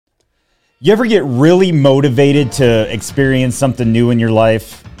You ever get really motivated to experience something new in your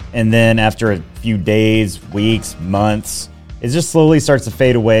life, and then after a few days, weeks, months, it just slowly starts to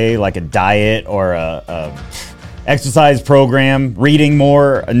fade away, like a diet or a exercise program, reading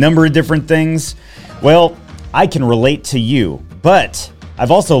more, a number of different things? Well, I can relate to you, but I've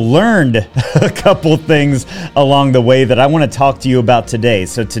also learned a couple things along the way that I want to talk to you about today.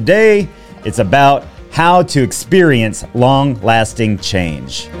 So today, it's about how to experience long-lasting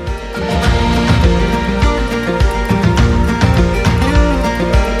change.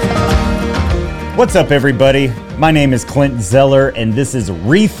 What's up, everybody? My name is Clint Zeller, and this is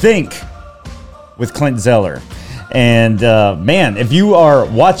Rethink with Clint Zeller. And man, if you are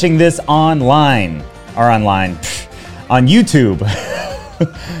watching this on YouTube,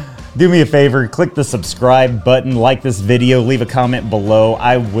 do me a favor, click the subscribe button, like this video, leave a comment below.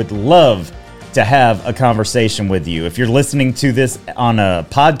 I would love to have a conversation with you. If you're listening to this on a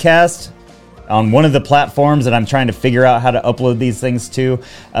podcast, on one of the platforms that I'm trying to figure out how to upload these things to,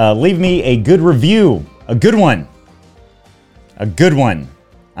 leave me a good review, a good one.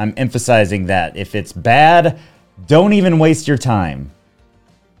 I'm emphasizing that. If it's bad, don't even waste your time.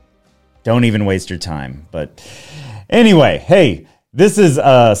 But anyway, hey, this is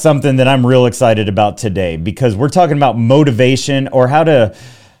something that I'm real excited about today because we're talking about motivation, or how to...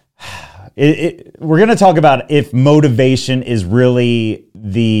 we're going to talk about if motivation is really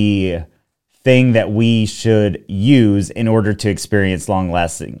the thing that we should use in order to experience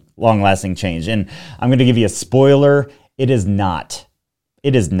long-lasting change. And I'm going to give you a spoiler. It is not.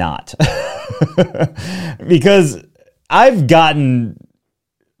 Because I've gotten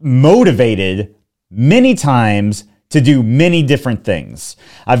motivated many times to do many different things.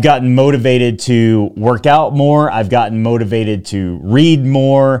 I've gotten motivated to work out more. I've gotten motivated to read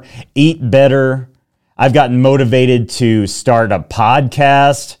more, eat better. I've gotten motivated to start a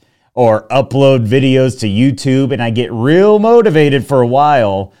podcast or upload videos to YouTube, and I get real motivated for a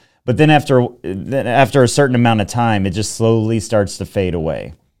while, but then after a certain amount of time, it just slowly starts to fade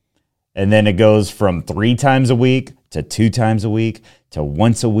away. And then it goes from 3 times a week to 2 times a week to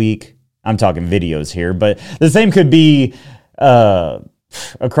once a week. I'm talking videos here, but the same could be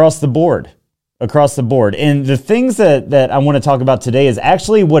across the board. And the things that I want to talk about today is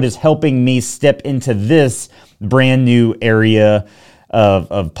actually what is helping me step into this brand new area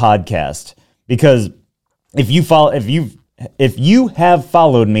of podcast. Because if you have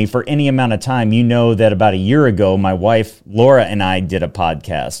followed me for any amount of time, you know that about a year ago, my wife Laura and I did a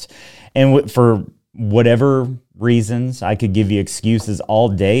podcast, and for whatever reasons, I could give you excuses all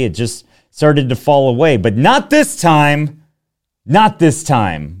day, it just started to fall away. But not this time.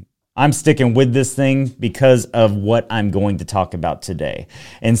 I'm sticking with this thing because of what I'm going to talk about today.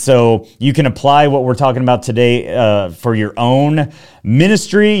 And so you can apply what we're talking about today for your own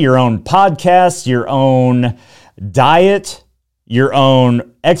ministry, your own podcast, your own diet, your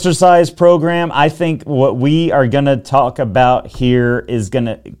own exercise program. I think what we are going to talk about here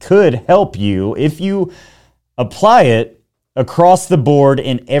could help you if you apply it across the board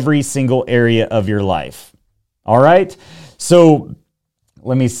in every single area of your life. All right? So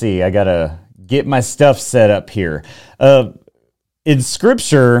let me see. I got to get my stuff set up here. In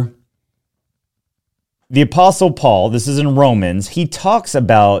Scripture, the Apostle Paul, this is in Romans, he talks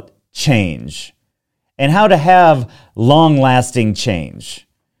about change and how to have long-lasting change.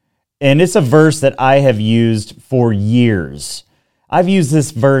 And it's a verse that I have used for years. I've used this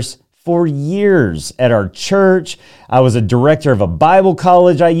verse for years at our church. I was a director of a Bible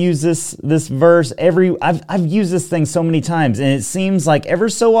college. I use this verse I've used this thing so many times, and it seems like ever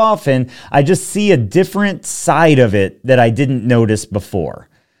so often I just see a different side of it that I didn't notice before.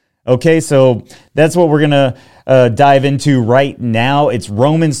 Okay, so that's what we're going to dive into right now. It's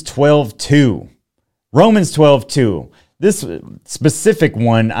Romans 12:2. Romans 12:2. This specific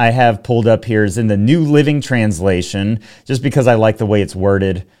one I have pulled up here is in the New Living Translation, just because I like the way it's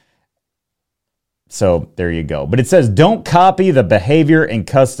worded. So there you go. But it says, don't copy the behavior and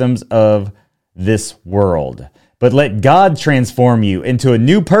customs of this world, but let God transform you into a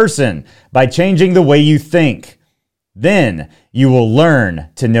new person by changing the way you think. Then you will learn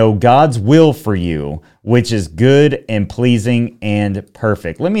to know God's will for you, which is good and pleasing and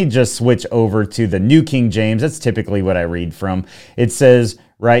perfect. Let me just switch over to the New King James. That's typically what I read from. It says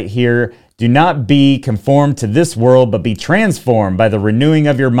right here, do not be conformed to this world, but be transformed by the renewing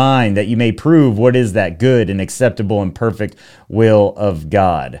of your mind, that you may prove what is that good and acceptable and perfect will of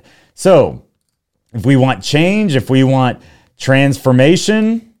God. So, if we want change, if we want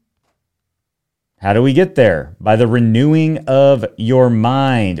transformation, how do we get there? By the renewing of your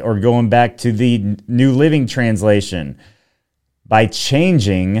mind, or going back to the New Living Translation, by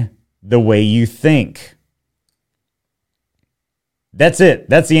changing the way you think. That's it.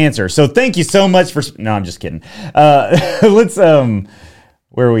 That's the answer. So thank you so much for... No, I'm just kidding. Let's...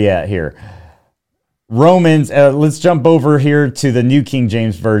 Where are we at here? Romans. Let's jump over here to the New King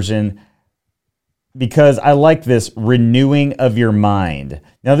James Version, because I like this, renewing of your mind.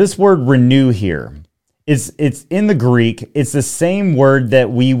 Now, this word renew here, it's in the Greek. It's the same word that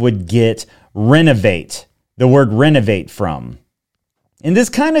we would get renovate, the word renovate from. And this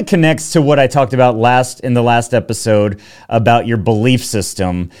kind of connects to what I talked about in the last episode about your belief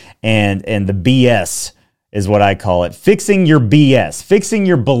system and the BS is what I call it. Fixing your BS, fixing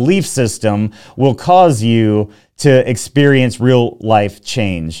your belief system will cause you to experience real life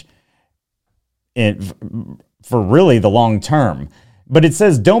change for really the long term. But it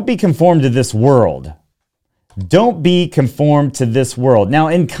says, don't be conformed to this world. Don't be conformed to this world. Now,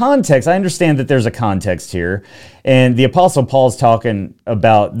 in context, I understand that there's a context here. And the Apostle Paul's talking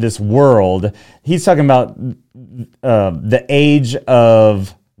about this world. He's talking about the age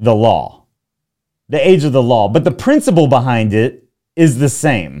of the law. The age of the law. But the principle behind it is the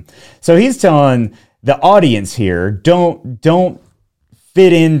same. So he's telling the audience here, don't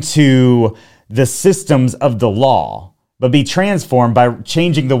fit into the systems of the law, but be transformed by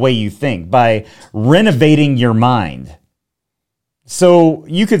changing the way you think, by renovating your mind. So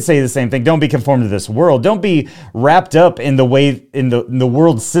you could say the same thing. Don't be conformed to this world. Don't be wrapped up in the way in the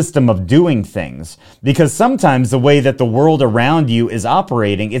world system of doing things, because sometimes the way that the world around you is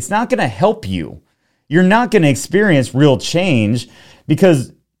operating, it's not going to help you. You're not going to experience real change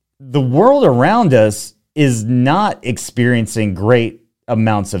because the world around us is not experiencing great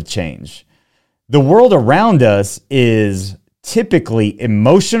amounts of change. The world around us is typically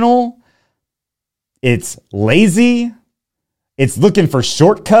emotional. It's lazy. It's looking for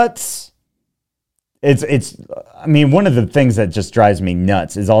shortcuts. I mean, one of the things that just drives me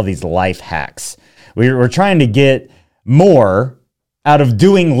nuts is all these life hacks. We're trying to get more out of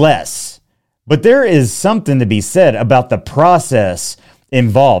doing less. But there is something to be said about the process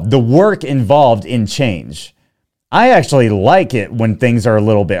involved, the work involved in change. I actually like it when things are a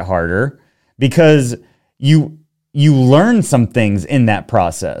little bit harder because you learn some things in that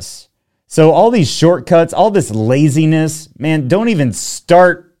process. So all these shortcuts, all this laziness, man, don't even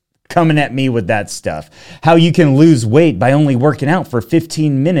start coming at me with that stuff. How you can lose weight by only working out for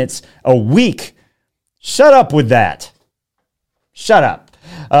 15 minutes a week. Shut up with that. Shut up.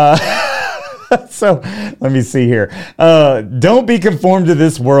 So let me see here. Don't be conformed to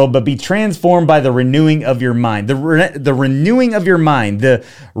this world, but be transformed by the renewing of your mind. The renewing of your mind, the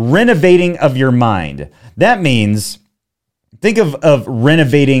renovating of your mind. That means, think of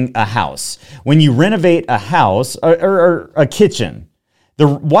renovating a house. When you renovate a house or a kitchen,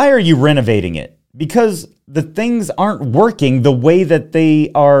 why are you renovating it? Because the things aren't working the way that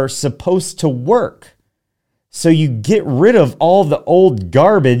they are supposed to work. So you get rid of all the old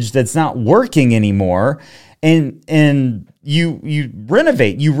garbage that's not working anymore, and you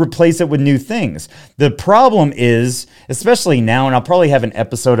renovate, you replace it with new things. The problem is, especially now, and I'll probably have an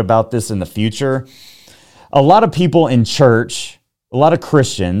episode about this in the future, a lot of people in church, a lot of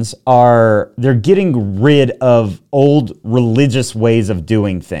Christians they're getting rid of old religious ways of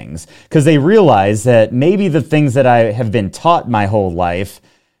doing things because they realize that maybe the things that I have been taught my whole life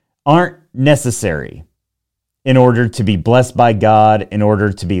aren't necessary in order to be blessed by God, in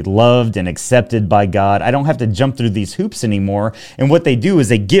order to be loved and accepted by God. I don't have to jump through these hoops anymore. And what they do is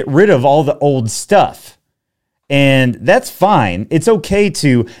they get rid of all the old stuff. And that's fine. It's okay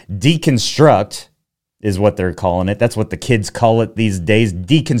to deconstruct, is what they're calling it. That's what the kids call it these days,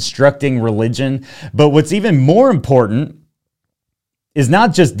 deconstructing religion. But what's even more important is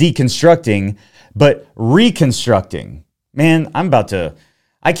not just deconstructing, but reconstructing. Man,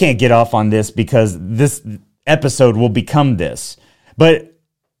 I can't get off on this because this episode will become this. But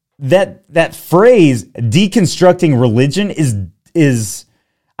that phrase, deconstructing religion, is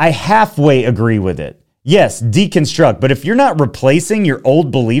I halfway agree with it. Yes, deconstruct. But if you're not replacing your old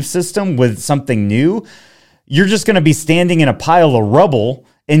belief system with something new, you're just going to be standing in a pile of rubble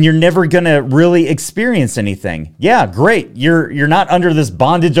and you're never going to really experience anything. Yeah, great. You're not under this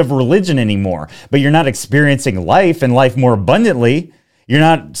bondage of religion anymore, but you're not experiencing life and life more abundantly. You're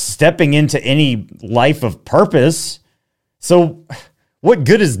not stepping into any life of purpose. So what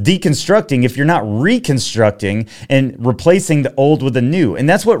good is deconstructing if you're not reconstructing and replacing the old with the new? And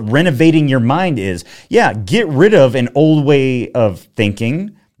that's what renovating your mind is. Yeah, get rid of an old way of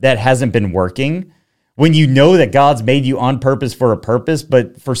thinking that hasn't been working. When you know that God's made you on purpose for a purpose,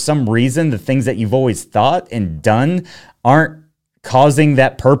 but for some reason, the things that you've always thought and done aren't causing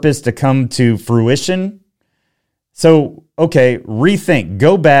that purpose to come to fruition. So, okay, rethink,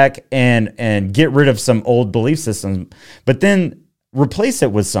 go back and get rid of some old belief systems, but then replace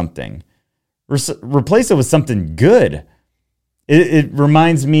it with something. Replace it with something good. It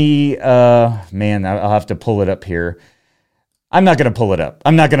reminds me, man, I'll have to pull it up here. I'm not going to pull it up.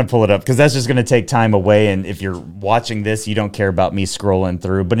 Because that's just going to take time away. And if you're watching this, you don't care about me scrolling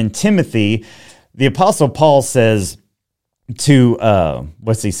through. But in Timothy, the Apostle Paul says to,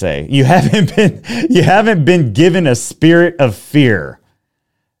 what's he say? You haven't been given a spirit of fear,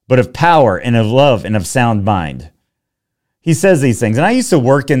 but of power and of love and of sound mind. He says these things. And I used to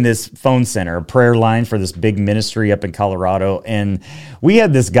work in this phone center, a prayer line for this big ministry up in Colorado. And we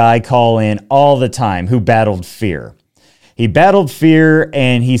had this guy call in all the time who battled fear. He battled fear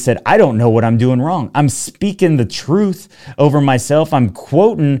and he said, I don't know what I'm doing wrong. I'm speaking the truth over myself. I'm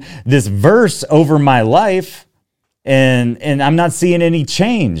quoting this verse over my life and I'm not seeing any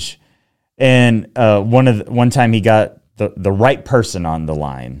change. And one time he got the right person on the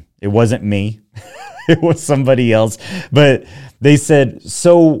line. It wasn't me. It was somebody else. But they said,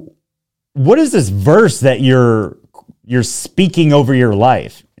 so what is this verse that you're speaking over your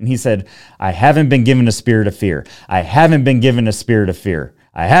life? And he said, I haven't been given a spirit of fear. I haven't been given a spirit of fear.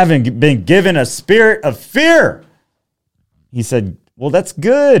 I haven't been given a spirit of fear. He said, well, that's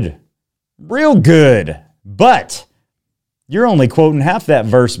good. Real good. But you're only quoting half that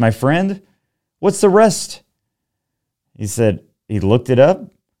verse, my friend. What's the rest? He said, he looked it up.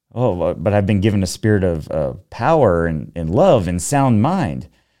 Oh, but I've been given a spirit of power and love and sound mind.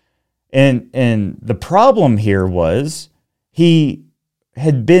 And the problem here was he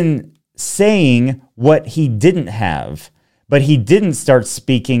had been saying what he didn't have, but he didn't start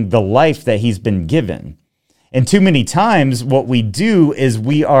speaking the life that he's been given. And too many times what we do is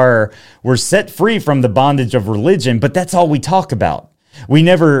we're set free from the bondage of religion, but that's all we talk about. We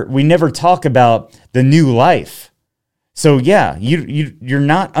never talk about the new life. So yeah, you're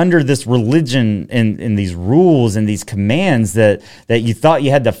not under this religion and these rules and these commands that you thought you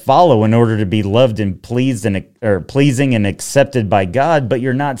had to follow in order to be loved and pleasing and accepted by God, but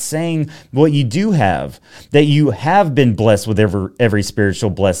you're not saying what you do have, that you have been blessed with every spiritual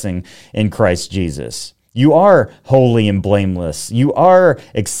blessing in Christ Jesus. You are holy and blameless. You are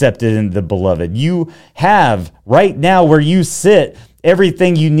accepted in the beloved. You have right now where you sit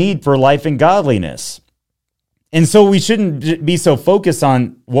everything you need for life and godliness. And so we shouldn't be so focused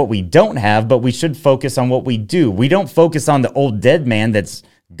on what we don't have, but we should focus on what we do. We don't focus on the old dead man that's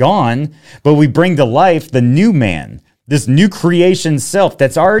gone, but we bring to life the new man, this new creation self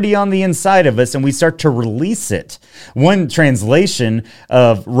that's already on the inside of us, and we start to release it. One translation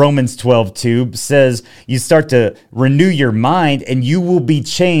of Romans 12:2 says you start to renew your mind and you will be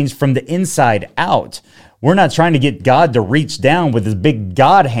changed from the inside out. We're not trying to get God to reach down with his big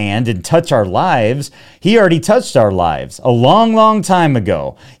God hand and touch our lives. He already touched our lives a long, long time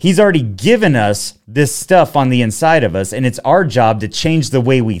ago. He's already given us this stuff on the inside of us, and it's our job to change the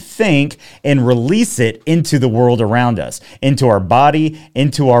way we think and release it into the world around us, into our body,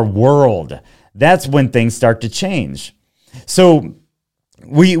 into our world. That's when things start to change. So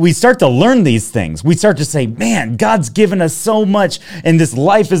we start to learn these things. We start to say, man, God's given us so much and this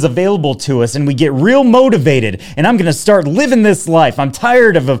life is available to us, and we get real motivated, and I'm going to start living this life. I'm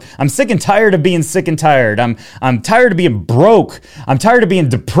sick and tired of being sick and tired. I'm tired of being broke. I'm tired of being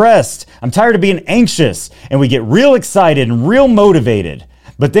depressed. I'm tired of being anxious. And we get real excited and real motivated.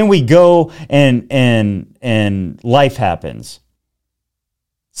 But then we go and life happens.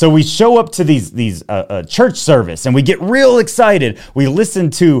 So we show up to these church service and we get real excited. We listen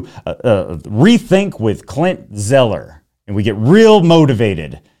to Rethink with Clint Zeller and we get real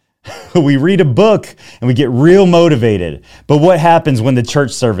motivated. We read a book and we get real motivated. But what happens when the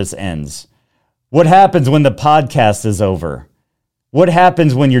church service ends? What happens when the podcast is over? What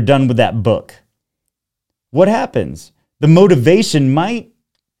happens when you're done with that book? What happens? The motivation might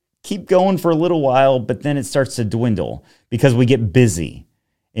keep going for a little while, but then it starts to dwindle because we get busy.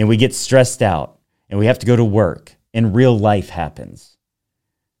 And we get stressed out and we have to go to work and real life happens.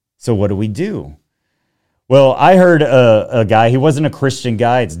 So what do? Well, I heard a guy, he wasn't a Christian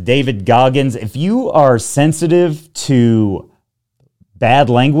guy. It's David Goggins. If you are sensitive to bad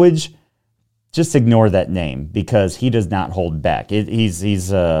language, just ignore that name because he does not hold back. He's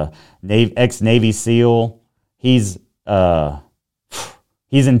ex-Navy SEAL. He's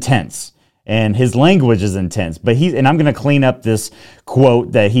intense. And his language is intense, and I'm going to clean up this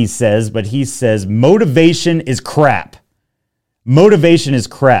quote that he says, but he says, motivation is crap. Motivation is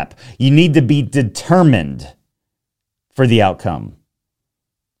crap. You need to be determined for the outcome.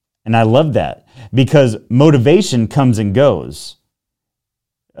 And I love that because motivation comes and goes.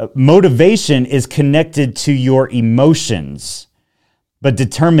 Motivation is connected to your emotions, but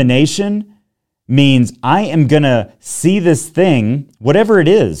determination means I am going to see this thing, whatever it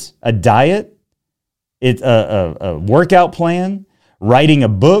is, a diet, it's a workout plan, writing a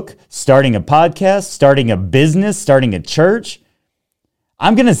book, starting a podcast, starting a business, starting a church.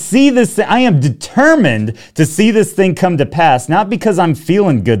 I'm going to see this. I am determined to see this thing come to pass, not because I'm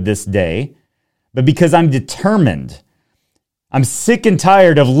feeling good this day, but because I'm determined. I'm sick and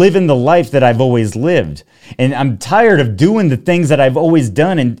tired of living the life that I've always lived. And I'm tired of doing the things that I've always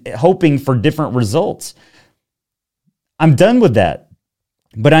done and hoping for different results. I'm done with that.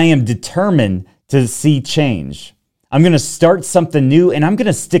 But I am determined to see change. I'm going to start something new and I'm going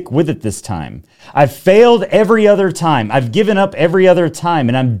to stick with it this time. I've failed every other time. I've given up every other time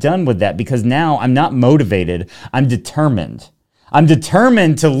and I'm done with that because now I'm not motivated. I'm determined. I'm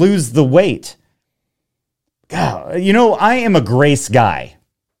determined to lose the weight. God, I am a grace guy.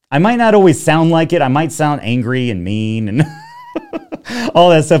 I might not always sound like it. I might sound angry and mean and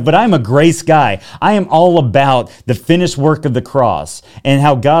all that stuff, but I'm a grace guy. I am all about the finished work of the cross and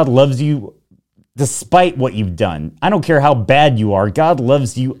how God loves you despite what you've done. I don't care how bad you are. God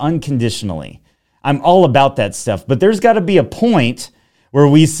loves you unconditionally. I'm all about that stuff. But there's got to be a point where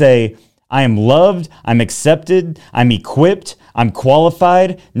we say, I am loved, I'm accepted, I'm equipped, I'm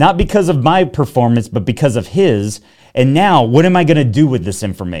qualified, not because of my performance, but because of His. And now, what am I going to do with this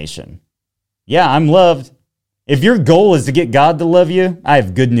information? Yeah, I'm loved. If your goal is to get God to love you, I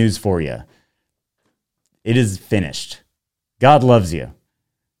have good news for you. It is finished. God loves you.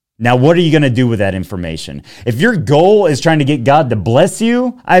 Now, what are you going to do with that information? If your goal is trying to get God to bless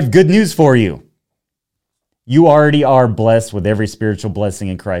you, I have good news for you. You already are blessed with every spiritual blessing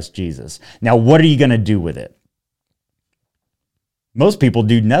in Christ Jesus. Now, what are you going to do with it? Most people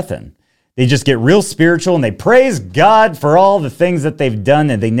do nothing. They just get real spiritual and they praise God for all the things that they've done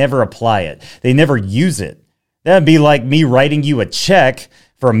and they never apply it. They never use it. That'd be like me writing you a check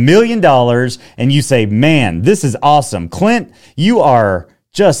for $1 million and you say, man, this is awesome. Clint, you are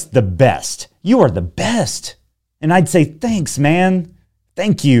just the best. You are the best. And I'd say, thanks, man.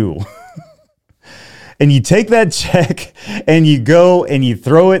 Thank you. And you take that check and you go and you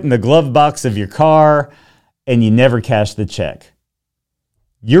throw it in the glove box of your car and you never cash the check.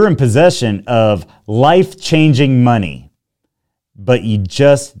 You're in possession of life-changing money, but you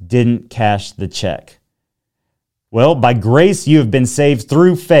just didn't cash the check. Well, by grace, you have been saved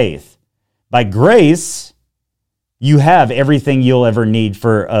through faith. By grace, you have everything you'll ever need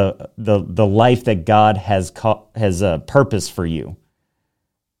for the life that God has a purpose for you.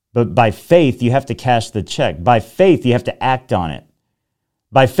 But by faith, you have to cash the check. By faith, you have to act on it.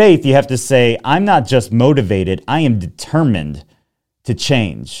 By faith, you have to say, I'm not just motivated, I am determined to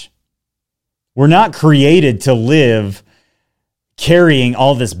change. We're not created to live carrying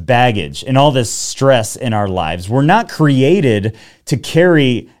all this baggage and all this stress in our lives. We're not created to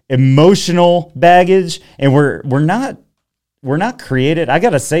carry emotional baggage, and we're not created. I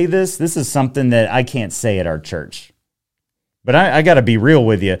got to say this is something that I can't say at our church. But I got to be real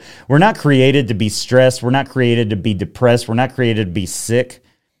with you. We're not created to be stressed. We're not created to be depressed. We're not created to be sick.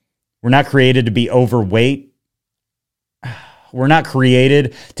 We're not created to be overweight. We're not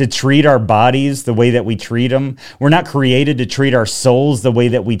created to treat our bodies the way that we treat them. We're not created to treat our souls the way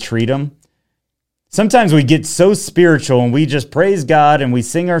that we treat them. Sometimes we get so spiritual and we just praise God and we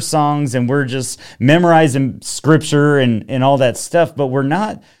sing our songs and we're just memorizing scripture and all that stuff, but we're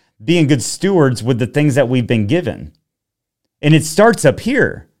not being good stewards with the things that we've been given. And it starts up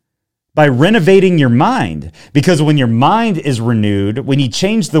here by renovating your mind. Because when your mind is renewed, when you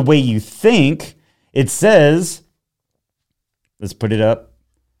change the way you think, it says, let's put it up.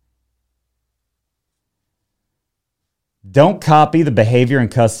 Don't copy the behavior and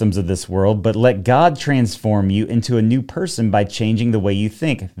customs of this world, but let God transform you into a new person by changing the way you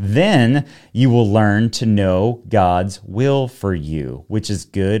think. Then you will learn to know God's will for you, which is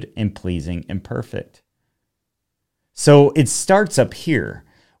good and pleasing and perfect. So it starts up here.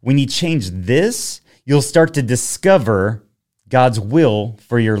 When you change this, you'll start to discover God's will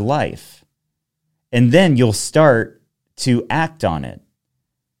for your life. And then you'll start to act on it.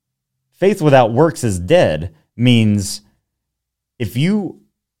 Faith without works is dead means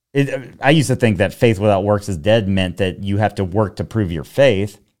I used to think that faith without works is dead meant that you have to work to prove your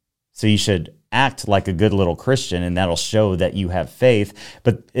faith. So you should act like a good little Christian and that'll show that you have faith.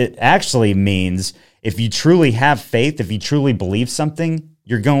 But it actually means if you truly have faith, if you truly believe something,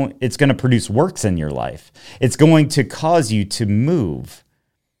 it's going to produce works in your life. It's going to cause you to move.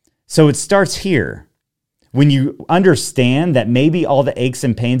 So it starts here. When you understand that maybe all the aches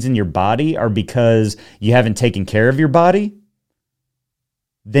and pains in your body are because you haven't taken care of your body,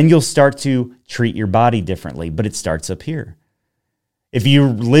 then you'll start to treat your body differently, but it starts up here. If you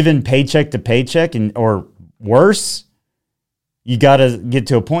live in paycheck to paycheck or worse, you got to get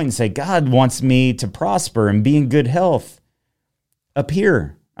to a point and say, God wants me to prosper and be in good health. Up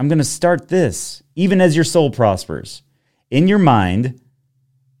here, I'm going to start this, even as your soul prospers, in your mind,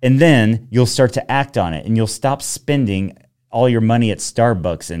 and then you'll start to act on it, and you'll stop spending all your money at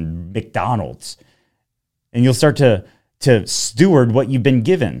Starbucks and McDonald's, and you'll start to steward what you've been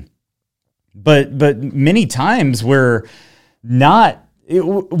given. But many times we're not,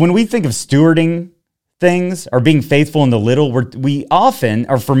 when we think of stewarding things or being faithful in the little, we often,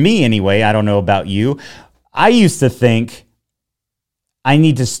 or for me anyway, I don't know about you, I used to think I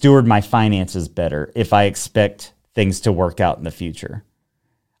need to steward my finances better if I expect things to work out in the future.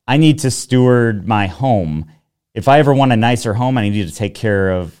 I need to steward my home. If I ever want a nicer home, I need to take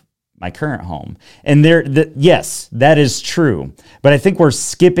care of my current home. And yes, that is true. But I think we're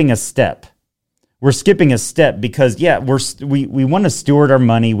skipping a step. We're skipping a step because, we want to steward our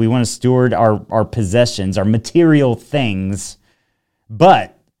money. We want to steward our possessions, our material things.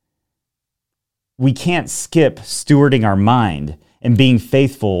 But we can't skip stewarding our mind and being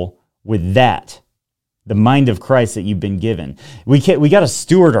faithful with that, the mind of Christ that you've been given. We got to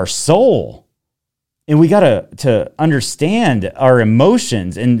steward our soul. And we got to understand our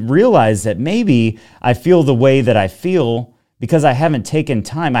emotions and realize that maybe I feel the way that I feel because I haven't taken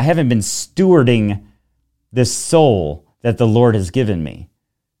time. I haven't been stewarding this soul that the Lord has given me.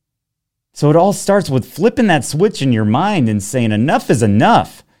 So it all starts with flipping that switch in your mind and saying, enough is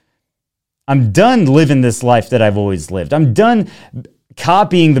enough. I'm done living this life that I've always lived. I'm done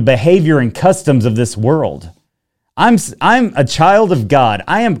copying the behavior and customs of this world. I'm a child of God.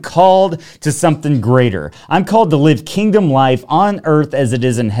 I am called to something greater. I'm called to live kingdom life on earth as it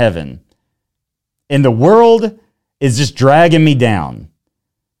is in heaven. And the world is just dragging me down.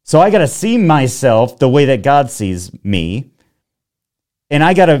 So I got to see myself the way that God sees me. And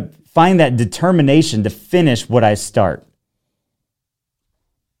I got to find that determination to finish what I start.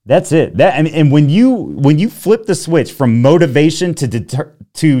 That's it. And when you flip the switch from motivation to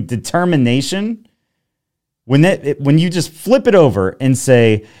determination, when you just flip it over and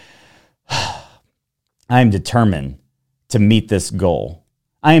say, I am determined to meet this goal.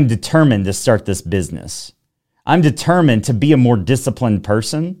 I am determined to start this business. I'm determined to be a more disciplined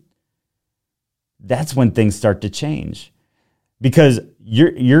person. That's when things start to change. Because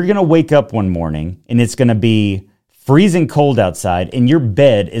you're going to wake up one morning and it's going to be freezing cold outside and your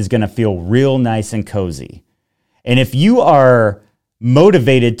bed is going to feel real nice and cozy. And if you are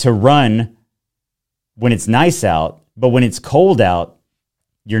motivated to run when it's nice out, but when it's cold out,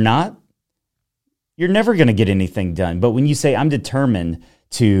 you're not, you're never going to get anything done. But when you say, I'm determined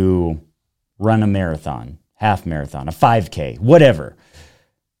to run a marathon, half marathon, a 5K, whatever,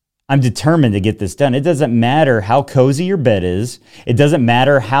 I'm determined to get this done. It doesn't matter how cozy your bed is. It doesn't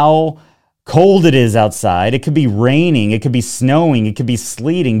matter how cold it is outside. It could be raining. It could be snowing. It could be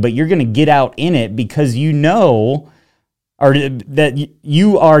sleeting, but you're going to get out in it because you know or that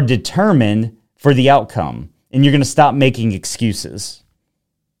you are determined for the outcome, and you're going to stop making excuses.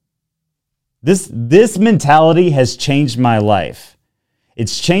 This mentality has changed my life.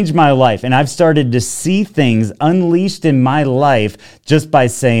 It's changed my life, and I've started to see things unleashed in my life just by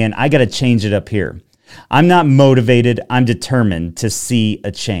saying, I got to change it up here. I'm not motivated. I'm determined to see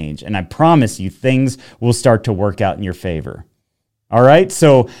a change, and I promise you things will start to work out in your favor. All right?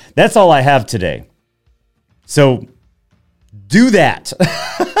 So that's all I have today. So do that.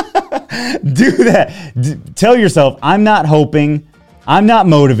 Do that. Tell yourself, I'm not hoping. I'm not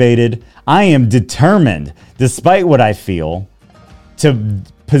motivated. I am determined, despite what I feel, to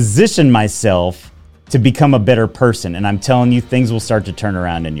position myself to become a better person. And I'm telling you, things will start to turn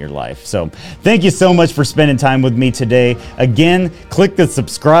around in your life. So thank you so much for spending time with me today. Again, click the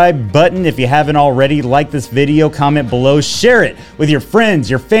subscribe button if you haven't already. Like this video, comment below, share it with your friends,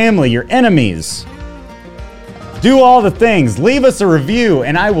 your family, your enemies. Do all the things. Leave us a review,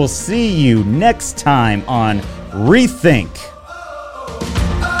 and I will see you next time on Rethink.